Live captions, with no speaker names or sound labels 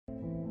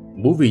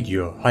Bu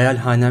video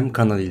Hayalhanem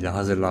kanalıyla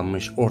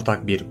hazırlanmış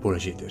ortak bir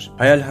projedir.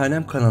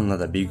 Hayalhanem kanalına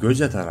da bir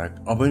göz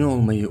atarak abone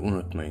olmayı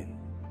unutmayın.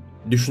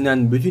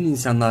 Düşünen bütün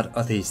insanlar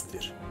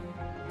ateisttir.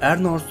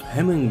 Ernest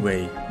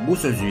Hemingway bu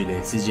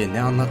sözüyle sizce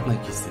ne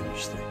anlatmak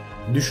istemişti?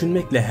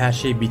 Düşünmekle her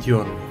şey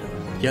bitiyor muydu?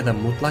 Ya da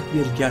mutlak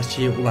bir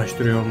gerçeğe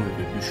ulaştırıyor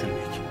muydu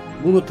düşünmek?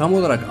 Bunu tam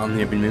olarak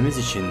anlayabilmemiz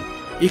için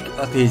ilk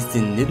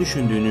ateistin ne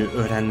düşündüğünü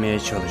öğrenmeye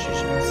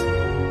çalışacağız.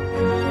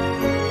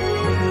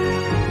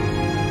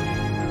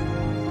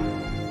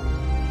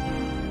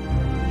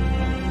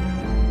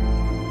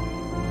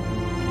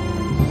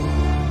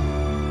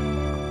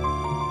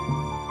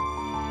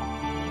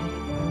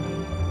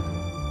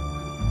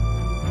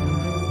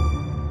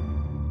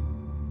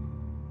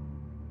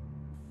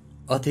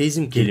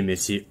 Ateizm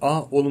kelimesi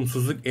A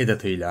olumsuzluk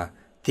edatıyla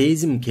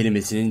teizm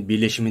kelimesinin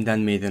birleşiminden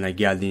meydana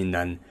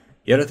geldiğinden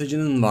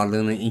yaratıcının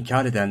varlığını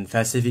inkar eden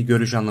felsefi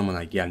görüş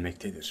anlamına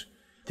gelmektedir.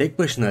 Tek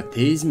başına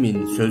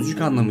teizmin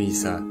sözcük anlamı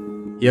ise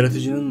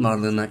yaratıcının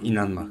varlığına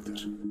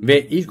inanmaktır.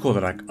 Ve ilk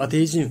olarak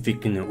ateizm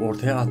fikrini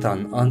ortaya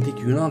atan antik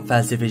Yunan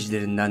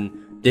felsefecilerinden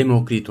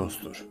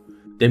Demokritos'tur.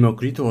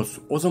 Demokritos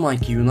o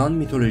zamanki Yunan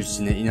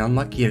mitolojisine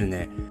inanmak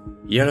yerine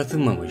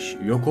yaratılmamış,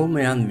 yok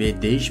olmayan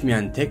ve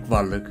değişmeyen tek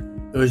varlık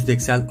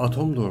özdeksel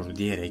atomdur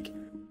diyerek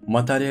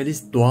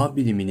materyalist doğa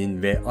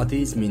biliminin ve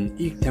ateizmin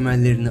ilk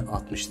temellerini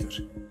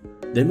atmıştır.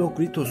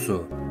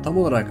 Demokritos'u tam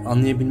olarak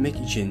anlayabilmek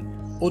için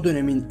o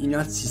dönemin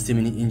inanç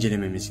sistemini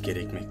incelememiz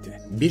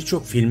gerekmekte.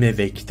 Birçok filme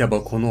ve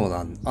kitaba konu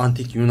olan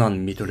antik Yunan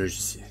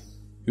mitolojisi.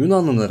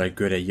 Yunanlılara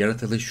göre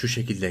yaratılış şu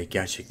şekilde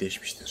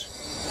gerçekleşmiştir.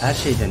 Her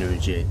şeyden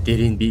önce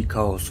derin bir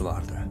kaos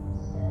vardı.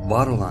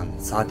 Var olan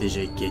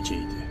sadece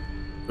geceydi.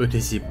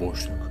 Ötesi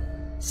boşluk,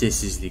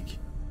 sessizlik,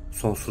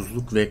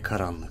 sonsuzluk ve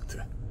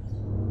karanlıktı.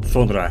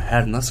 Sonra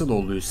her nasıl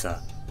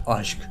olduysa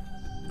aşk,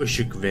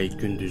 ışık ve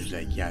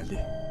gündüzle geldi.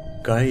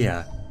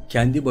 Gaia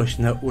kendi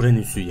başına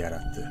Uranüs'ü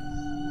yarattı.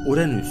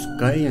 Uranüs,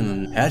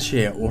 Gaia'nın her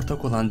şeye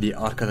ortak olan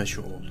bir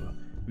arkadaşı oldu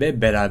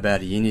ve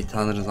beraber yeni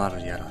tanrılar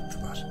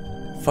yarattılar.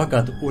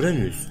 Fakat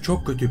Uranüs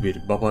çok kötü bir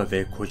baba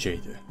ve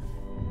kocaydı.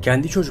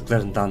 Kendi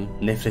çocuklarından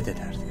nefret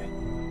ederdi.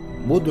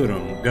 Bu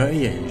durum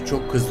Gaia'yı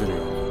çok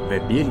kızdırıyordu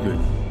ve bir gün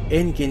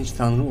en genç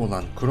tanrı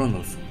olan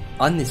Kronos,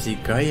 annesi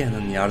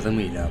Gaia'nın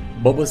yardımıyla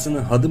babasını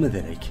hadım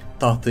ederek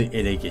tahtı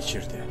ele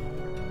geçirdi.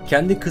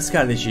 Kendi kız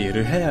kardeşi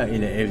Rhea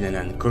ile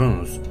evlenen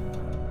Kronos,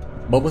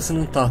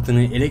 babasının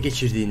tahtını ele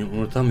geçirdiğini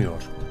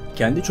unutamıyor,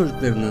 kendi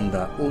çocuklarının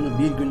da onu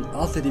bir gün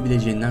alt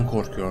edebileceğinden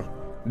korkuyor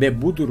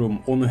ve bu durum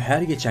onu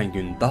her geçen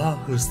gün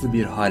daha hırslı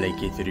bir hale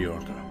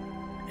getiriyordu.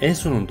 En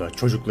sonunda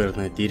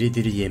çocuklarını diri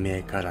diri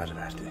yemeye karar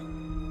verdi.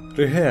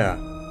 Rhea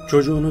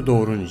çocuğunu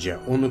doğurunca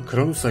onu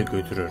Kronos'a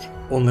götürür,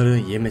 onları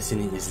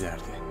yemesini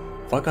izlerdi.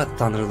 Fakat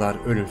tanrılar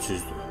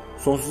ölümsüzdü.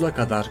 Sonsuza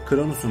kadar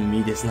Kronos'un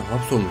midesine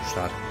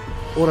hapsolmuşlar,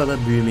 orada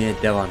büyümeye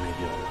devam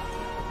ediyorlardı.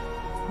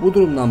 Bu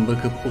durumdan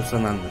bakıp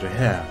usanan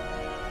Rhea,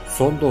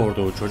 son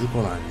doğurduğu çocuk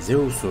olan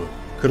Zeus'u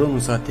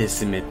Kronos'a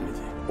teslim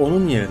etmedi.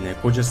 Onun yerine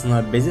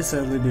kocasına beze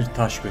sarılı bir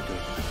taş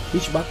götürdü.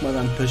 Hiç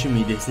bakmadan taşı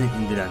midesine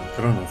indiren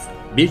Kronos,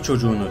 bir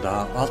çocuğunu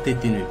daha alt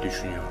ettiğini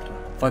düşünüyordu.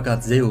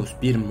 Fakat Zeus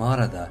bir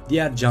mağarada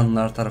diğer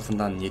canlılar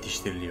tarafından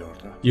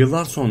yetiştiriliyordu.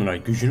 Yıllar sonra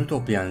gücünü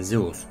toplayan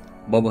Zeus,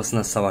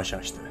 babasına savaş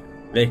açtı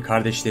ve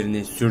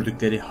kardeşlerini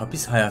sürdükleri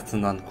hapis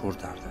hayatından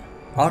kurtardı.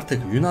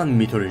 Artık Yunan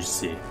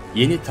mitolojisi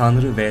yeni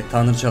tanrı ve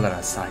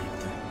tanrıçalara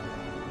sahipti.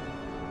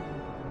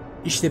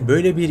 İşte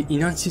böyle bir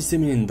inanç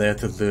sisteminin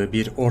dayatıldığı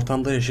bir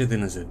ortamda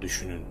yaşadığınızı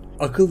düşünün.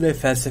 Akıl ve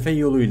felsefe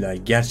yoluyla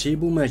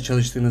gerçeği bulmaya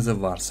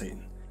çalıştığınızı varsayın.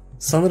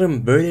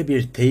 Sanırım böyle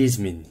bir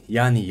teizmin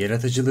yani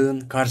yaratıcılığın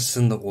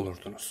karşısında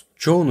olurdunuz.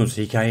 Çoğunuz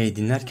hikayeyi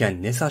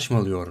dinlerken ne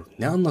saçmalıyor,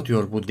 ne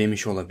anlatıyor bu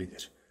demiş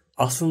olabilir.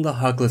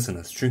 Aslında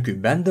haklısınız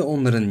çünkü ben de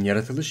onların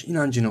yaratılış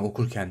inancını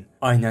okurken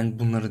aynen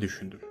bunları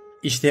düşündüm.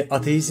 İşte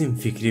ateizm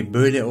fikri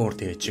böyle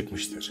ortaya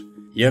çıkmıştır.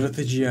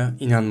 Yaratıcıya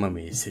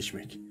inanmamayı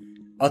seçmek.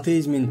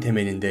 Ateizmin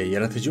temelinde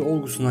yaratıcı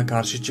olgusuna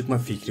karşı çıkma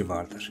fikri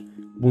vardır.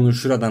 Bunu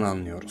şuradan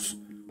anlıyoruz.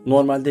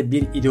 Normalde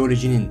bir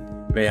ideolojinin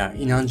veya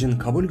inancın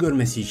kabul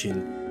görmesi için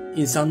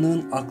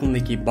insanlığın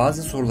aklındaki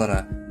bazı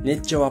sorulara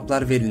net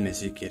cevaplar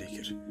verilmesi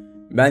gerekir.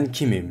 Ben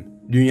kimim?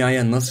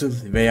 Dünyaya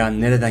nasıl veya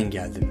nereden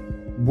geldim?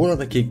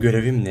 Buradaki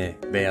görevim ne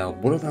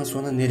veya buradan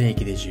sonra nereye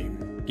gideceğim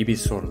gibi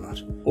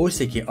sorular.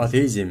 Oysa ki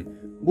ateizm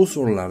bu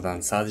sorulardan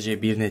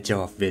sadece birine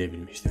cevap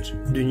verebilmiştir.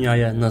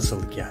 Dünyaya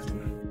nasıl geldim?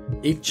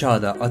 İlk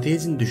çağda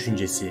ateizm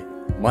düşüncesi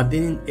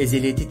maddenin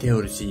ezeliyeti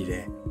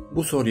teorisiyle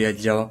bu soruya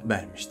cevap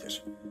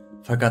vermiştir.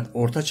 Fakat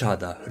Orta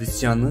Çağ'da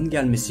Hristiyanlığın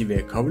gelmesi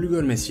ve kabul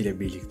görmesiyle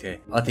birlikte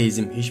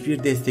ateizm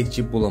hiçbir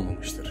destekçi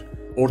bulamamıştır.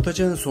 Orta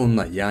Çağ'ın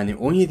sonuna yani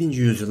 17.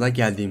 yüzyıla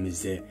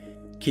geldiğimizde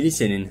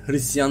kilisenin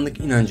Hristiyanlık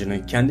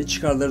inancını kendi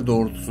çıkarları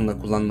doğrultusunda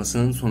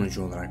kullanmasının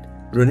sonucu olarak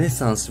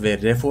Rönesans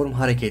ve Reform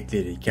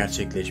hareketleri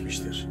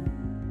gerçekleşmiştir.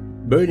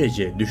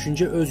 Böylece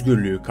düşünce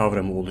özgürlüğü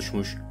kavramı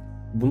oluşmuş,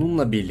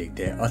 bununla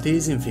birlikte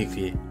ateizm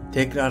fikri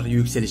tekrar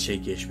yükselişe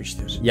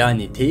geçmiştir.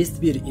 Yani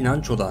teist bir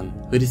inanç olan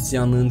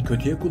Hristiyanlığın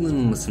kötüye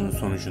kullanılmasının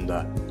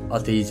sonucunda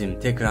ateizm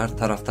tekrar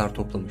taraftar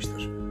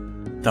toplamıştır.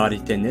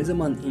 Tarihte ne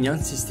zaman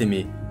inanç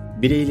sistemi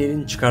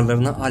bireylerin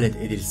çıkarlarına alet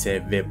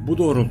edilse ve bu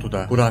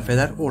doğrultuda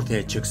hurafeler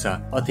ortaya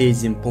çıksa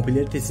ateizm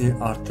popülaritesini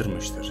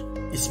arttırmıştır.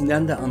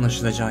 İsminden de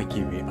anlaşılacağı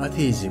gibi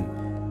ateizm,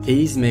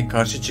 teizme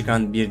karşı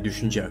çıkan bir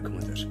düşünce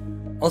akımıdır.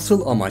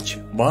 Asıl amaç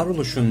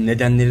varoluşun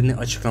nedenlerini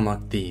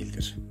açıklamak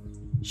değildir.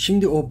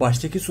 Şimdi o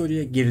baştaki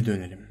soruya geri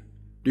dönelim.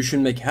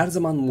 Düşünmek her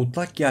zaman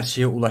mutlak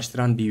gerçeğe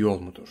ulaştıran bir yol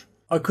mudur?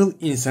 Akıl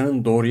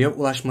insanın doğruya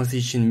ulaşması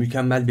için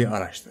mükemmel bir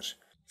araçtır.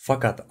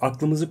 Fakat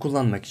aklımızı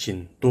kullanmak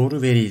için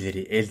doğru verileri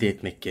elde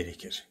etmek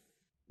gerekir.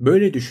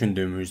 Böyle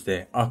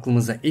düşündüğümüzde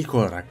aklımıza ilk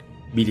olarak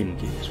bilim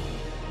gelir.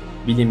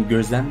 Bilim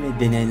gözlem ve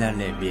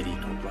deneylerle veri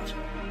toplar.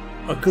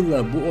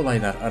 Akılla bu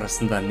olaylar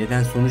arasında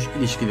neden-sonuç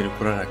ilişkileri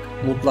kurarak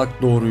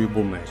mutlak doğruyu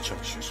bulmaya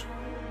çalışır.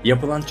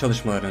 Yapılan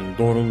çalışmaların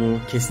doğruluğu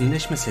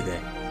kesinleşmese de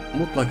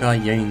mutlaka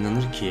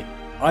yayınlanır ki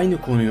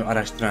aynı konuyu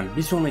araştıran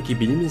bir sonraki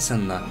bilim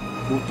insanına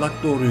mutlak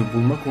doğruyu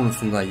bulma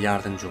konusunda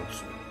yardımcı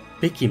olsun.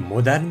 Peki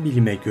modern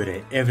bilime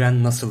göre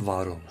evren nasıl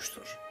var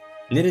olmuştur?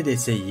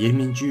 Neredeyse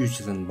 20.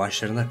 yüzyılın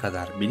başlarına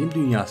kadar bilim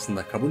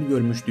dünyasında kabul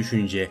görmüş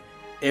düşünce,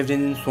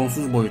 evrenin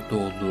sonsuz boyutta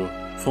olduğu,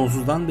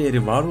 sonsuzdan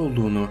beri var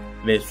olduğunu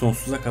ve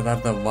sonsuza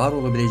kadar da var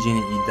olabileceğini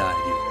iddia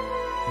ediyor.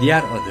 Diğer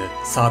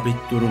adı sabit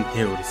durum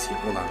teorisi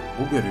olan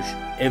bu görüş,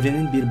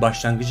 evrenin bir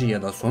başlangıcı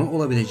ya da sonu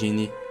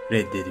olabileceğini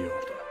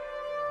reddediyordu.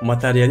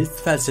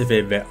 Materyalist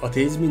felsefe ve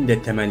ateizmin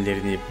de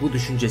temellerini bu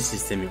düşünce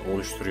sistemi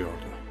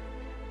oluşturuyordu.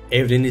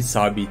 Evreni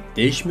sabit,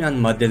 değişmeyen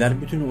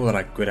maddeler bütünü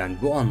olarak gören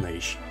bu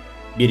anlayış,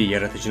 bir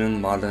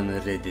yaratıcının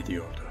varlığını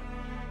reddediyordu.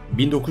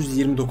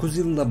 1929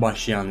 yılında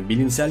başlayan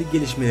bilimsel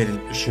gelişmelerin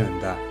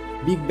ışığında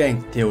Big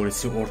Bang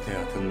teorisi ortaya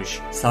atılmış,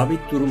 sabit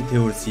durum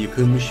teorisi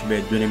yıkılmış ve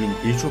dönemin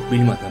birçok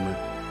bilim adamı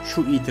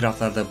şu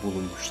itiraflarda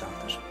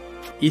bulunmuşlardır.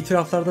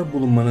 İtiraflarda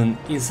bulunmanın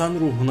insan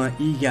ruhuna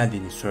iyi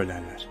geldiğini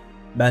söylerler.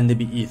 Ben de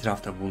bir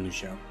itirafta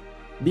bulunacağım.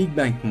 Big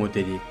Bang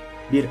modeli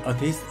bir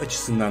ateist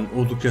açısından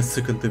oldukça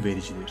sıkıntı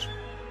vericidir.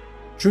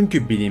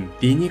 Çünkü bilim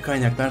dini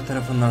kaynaklar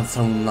tarafından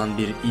savunulan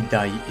bir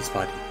iddiayı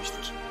ispat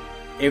etmiştir.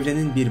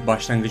 Evrenin bir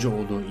başlangıcı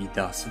olduğu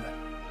iddiasını,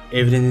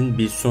 evrenin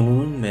bir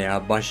sonunun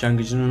veya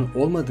başlangıcının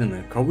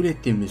olmadığını kabul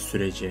ettiğimiz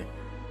sürece,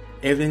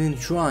 evrenin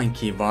şu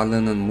anki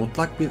varlığının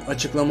mutlak bir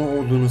açıklama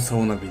olduğunu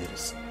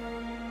savunabiliriz.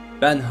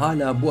 Ben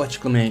hala bu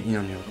açıklamaya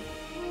inanıyorum.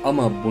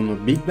 Ama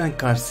bunu Big Bang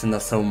karşısında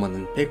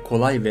savunmanın pek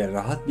kolay ve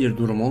rahat bir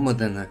durum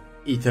olmadığını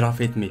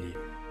itiraf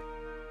etmeliyim.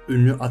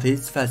 Ünlü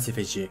ateist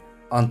felsefeci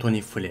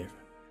Anthony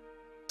Flew.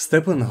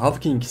 Stephen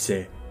Hawking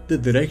ise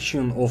The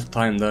Direction of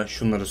Time'da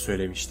şunları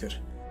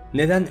söylemiştir.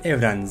 Neden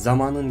evren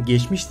zamanın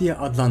geçmiş diye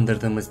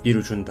adlandırdığımız bir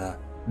ucunda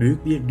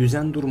büyük bir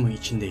düzen durumu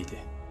içindeydi?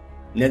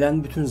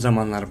 Neden bütün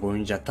zamanlar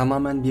boyunca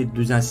tamamen bir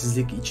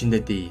düzensizlik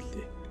içinde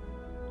değildi?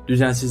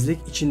 Düzensizlik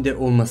içinde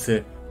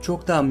olması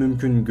çok daha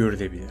mümkün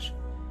görülebilir.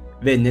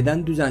 Ve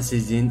neden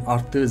düzensizliğin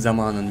arttığı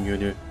zamanın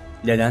yönü,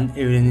 neden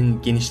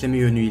evrenin genişleme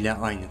yönüyle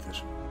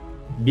aynıdır?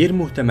 Bir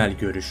muhtemel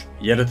görüş,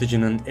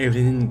 yaratıcının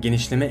evrenin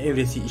genişleme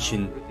evresi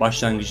için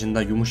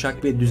başlangıcında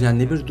yumuşak ve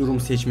düzenli bir durum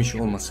seçmiş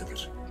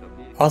olmasıdır.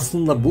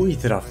 Aslında bu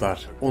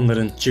itiraflar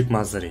onların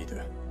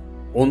çıkmazlarıydı.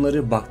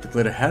 Onları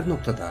baktıkları her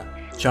noktada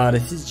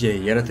çaresizce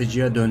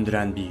yaratıcıya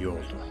döndüren bir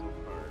yoldu.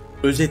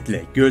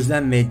 Özetle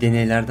gözlem ve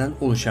deneylerden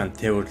oluşan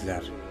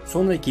teoriler,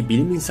 sonraki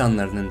bilim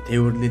insanlarının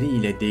teorileri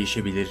ile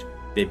değişebilir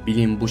ve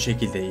bilim bu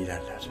şekilde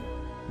ilerler.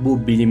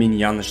 Bu bilimin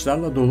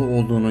yanlışlarla dolu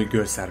olduğunu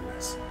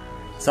göstermez.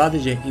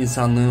 Sadece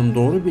insanlığın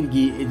doğru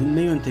bilgiyi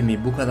edinme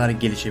yöntemi bu kadar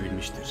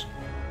gelişebilmiştir.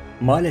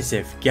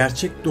 Maalesef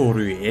gerçek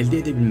doğruyu elde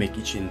edebilmek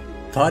için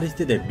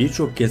tarihte de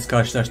birçok kez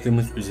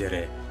karşılaştığımız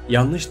üzere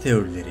yanlış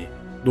teorileri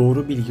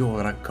doğru bilgi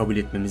olarak kabul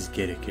etmemiz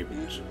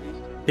gerekebilir.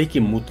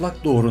 Peki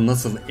mutlak doğru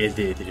nasıl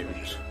elde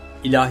edilebilir?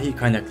 İlahi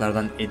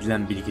kaynaklardan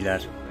edilen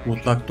bilgiler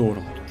mutlak doğru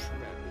mudur?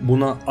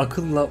 Buna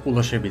akılla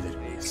ulaşabilir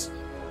miyiz?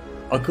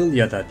 Akıl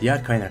ya da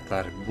diğer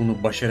kaynaklar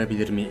bunu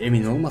başarabilir mi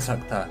emin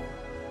olmasak da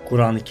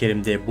Kur'an-ı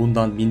Kerim'de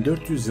bundan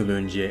 1400 yıl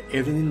önce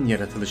evrenin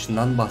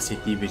yaratılışından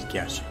bahsettiği bir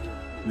gerçek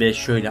ve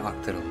şöyle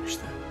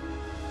aktarılmıştı.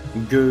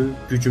 Göğü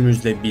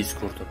gücümüzle biz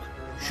kurduk.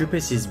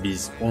 Şüphesiz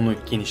biz onu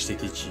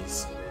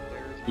genişleteceğiz.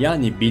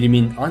 Yani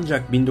bilimin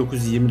ancak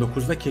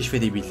 1929'da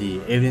keşfedebildiği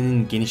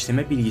evrenin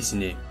genişleme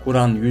bilgisini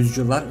Kur'an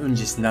yüzyıllar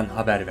öncesinden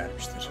haber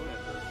vermiştir.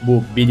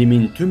 Bu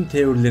bilimin tüm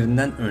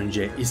teorilerinden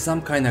önce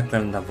İslam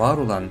kaynaklarında var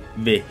olan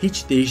ve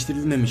hiç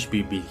değiştirilmemiş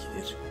bir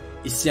bilgidir.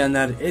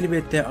 İsteyenler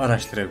elbette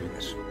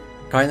araştırabilir.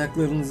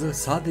 Kaynaklarınızı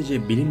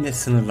sadece bilimle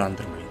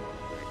sınırlandırmayın.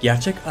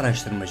 Gerçek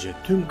araştırmacı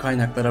tüm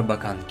kaynaklara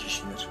bakan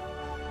kişidir.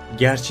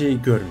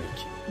 Gerçeği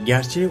görmek,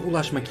 gerçeğe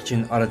ulaşmak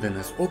için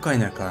aradığınız o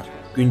kaynaklar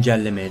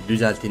güncelleme,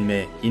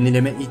 düzeltilme,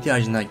 yenileme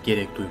ihtiyacına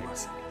gerek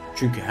duymaz.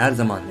 Çünkü her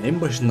zaman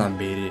en başından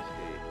beri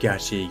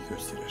gerçeği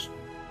gösterir.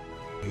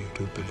 You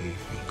do believe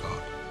in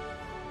God.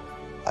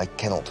 I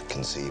cannot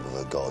conceive of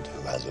a God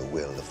who has a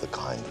will of the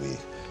kind we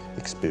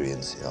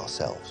experience in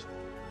ourselves.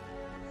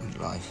 And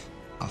life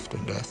after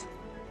death.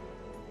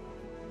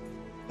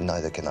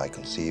 Neither can I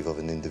conceive of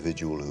an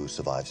individual who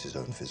survives his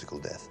own physical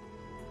death.